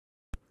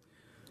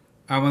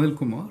I'm Anil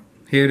Kumar.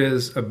 Here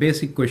is a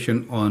basic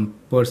question on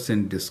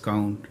percent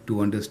discount to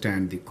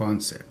understand the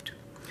concept.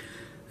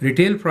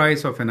 Retail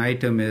price of an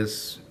item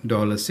is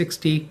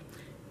 $60.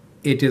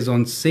 It is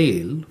on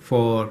sale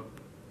for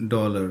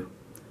 $40,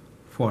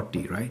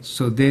 right?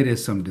 So there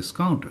is some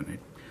discount on it.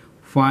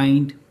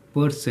 Find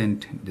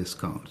percent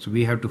discount. So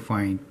we have to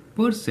find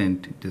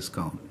percent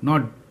discount,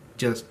 not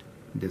just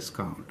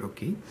discount,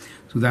 okay?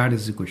 So that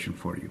is the question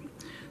for you.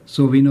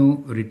 So we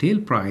know retail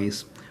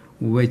price,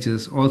 which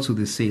is also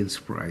the sales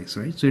price,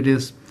 right? So it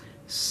is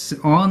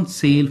on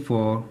sale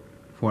for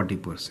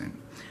 40%.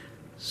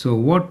 So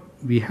what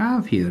we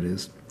have here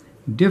is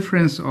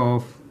difference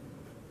of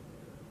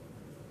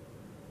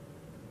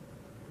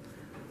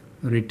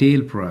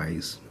retail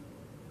price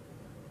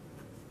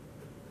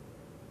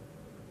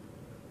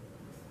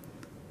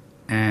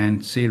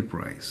and sale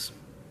price.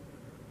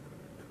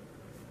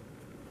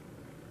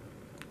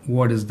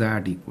 What is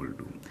that equal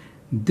to?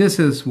 This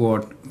is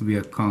what we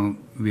are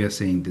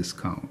saying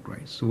discount,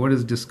 right? So what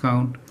is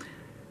discount?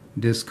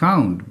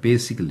 Discount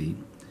basically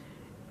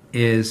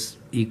is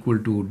equal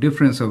to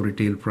difference of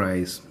retail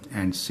price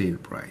and sale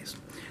price.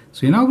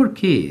 So in our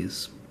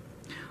case,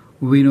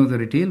 we know the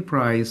retail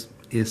price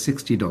is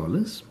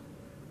 $60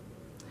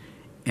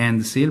 and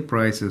the sale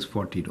price is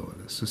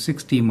 $40. So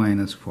 60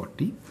 minus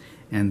 40,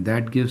 and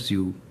that gives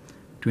you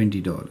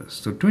 $20.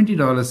 So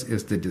 $20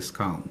 is the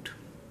discount.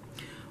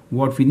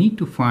 What we need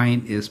to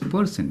find is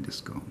percent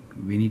discount.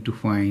 We need to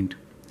find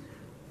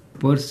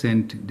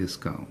percent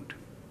discount.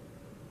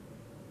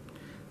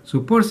 So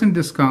percent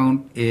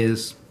discount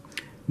is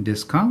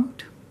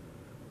discount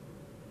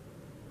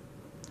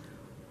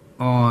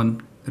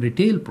on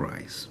retail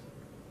price,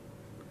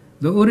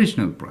 the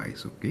original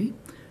price, okay,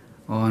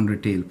 on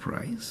retail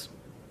price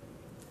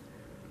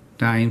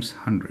times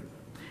 100.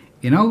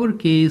 In our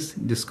case,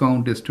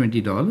 discount is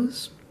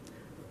 $20,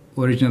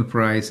 original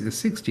price is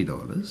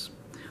 $60.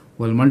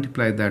 We'll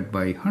multiply that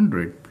by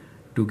 100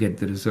 to get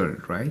the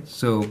result, right?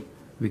 So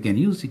we can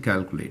use the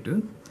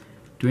calculator.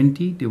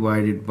 20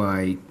 divided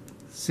by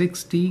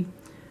 60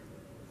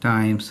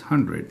 times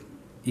 100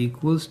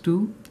 equals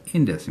to,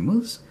 in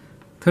decimals,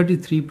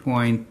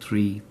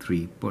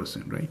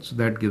 33.33%, right? So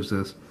that gives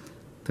us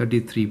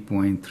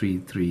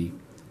 33.33%,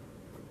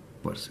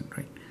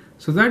 right?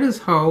 So that is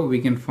how we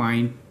can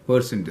find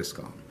percent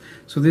discount.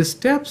 So the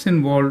steps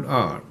involved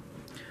are: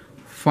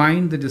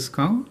 find the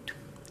discount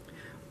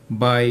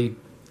by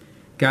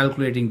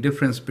calculating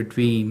difference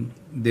between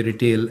the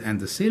retail and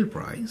the sale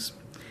price,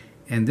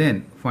 and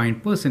then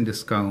find percent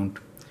discount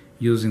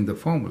using the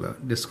formula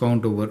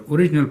discount over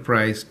original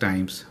price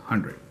times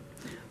 100.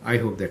 I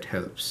hope that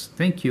helps.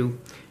 Thank you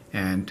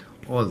and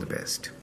all the best.